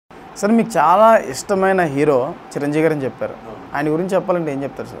Sir మీకు చాలా ఇష్టమైన హీరో చిరంజీవి గారు అని చెప్పారు. ఆయన గురించి చెప్పాలంటే ఏం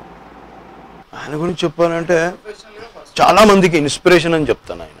చెప్తారు సార్? ఆయన గురించి చెప్పాలంటే చాలామందికి ఇన్స్పిరేషన్ అని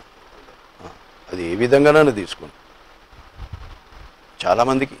చెప్తాను. ఆయన అది ఏ విధంగానైనా తీసుకుని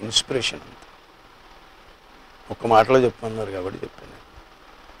చాలామందికి ఇన్స్పిరేషన్ అంత ఒక్క మాటలో చెప్పమన్నారు కాబట్టి చెప్పాను.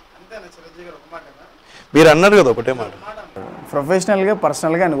 మీరు అన్నారు కదా ఒకటే మాట. ప్రొఫెషనల్గా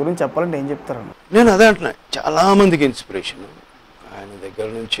పర్సనల్గా ఆయన గురించి చెప్పాలంటే ఏం చెప్తారు? నేను అదే అంటున్నా, చాలామందికి ఇన్స్పిరేషన్. ఆయన దగ్గర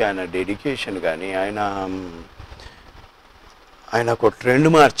నుంచి ఆయన డెడికేషన్ కానీ ఆయన ఒక ట్రెండ్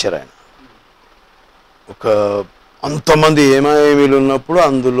మార్చారు. ఆయన ఒక అంతమంది ఏమేమీలు ఉన్నప్పుడు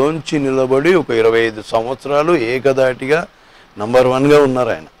అందులోంచి నిలబడి ఒక 25 సంవత్సరాలు ఏకదాటిగా నంబర్ 1గా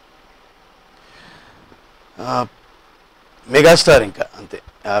ఉన్నారు ఆయన. మెగాస్టార్ ఇంకా అంతే.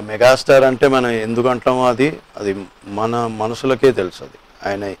 ఆ మెగాస్టార్ అంటే మనం ఎందుకంటామో అది మన మనసులకే తెలుసు. అది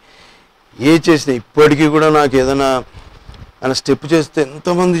ఆయన ఏ చేసినా ఇప్పటికీ కూడా నాకు ఏదైనా ఆయన స్టెప్ చేస్తే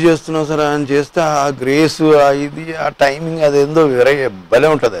ఎంతమంది చేస్తున్నా సరే ఆయన చేస్తే ఆ గ్రేస్ ఆ టైమింగ్ అదేందో వేరే భలే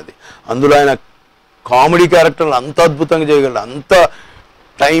ఉంటుంది. అది అందులో ఆయన కామెడీ క్యారెక్టర్లు అంత అద్భుతంగా చేయగలడు. అంత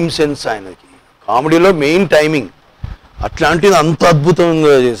టైం సెన్స్ ఆయనకి. కామెడీలో మెయిన్ టైమింగ్ అట్లాంటిది అంత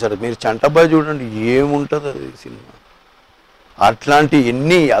అద్భుతంగా చేశాడు. మీరు చంటబ్బాయి చూడండి, ఏముంటుంది అది సినిమా. అట్లాంటి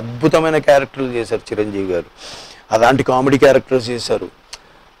ఎన్ని అద్భుతమైన క్యారెక్టర్లు చేశారు చిరంజీవి గారు. అలాంటి కామెడీ క్యారెక్టర్స్ చేశారు.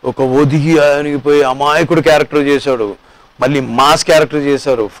 ఒక ఒదిగి అనిగిపోయి అమాయకుడు క్యారెక్టర్ చేశాడు. మళ్ళీ మాస్ క్యారెక్టర్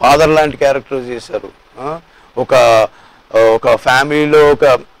చేశారు. ఫాదర్ లాంటి క్యారెక్టర్ చేశారు. ఒక ఫ్యామిలీలో ఒక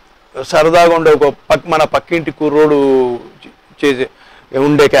సరదాగా ఉండే మన పక్కింటి కుర్రోడు చేసే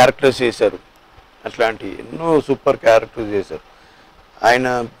ఉండే క్యారెక్టర్స్ చేశారు. అట్లాంటి ఎన్నో సూపర్ క్యారెక్టర్స్ చేశారు. ఆయన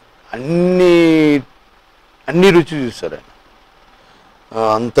అన్ని రుచి చూశారు. ఆయన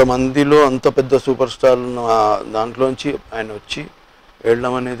అంతమందిలో అంత పెద్ద సూపర్ స్టార్ దాంట్లోంచి ఆయన వచ్చి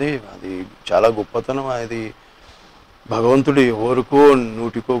వెళ్ళడం అనేది అది చాలా గొప్పతనం. అది భగవంతుడు ఎవరికో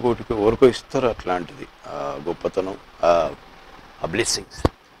 100కో 1 ఎవరికో ఇస్తారు. అట్లాంటిది ఆ గొప్పతనం, ఆ బ్లెస్సింగ్స్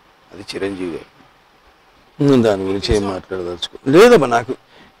అది చిరంజీవి గారు. దాని గురించి ఏం మాట్లాడదలుచుకో లేదమ్మా. నాకు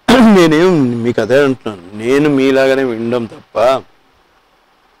నేనేం మీకు అదే అంటున్నాను, నేను మీలాగానే వినడం తప్ప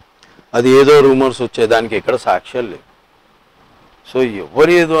అది ఏదో రూమర్స్ వచ్చేదానికి ఎక్కడ సాక్ష్యాలు లేవు. సో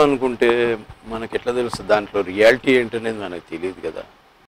ఎవరు ఏదో అనుకుంటే మనకి ఎట్లా తెలుస్తుంది? దాంట్లో రియాలిటీ ఏంటనేది మనకు తెలియదు కదా.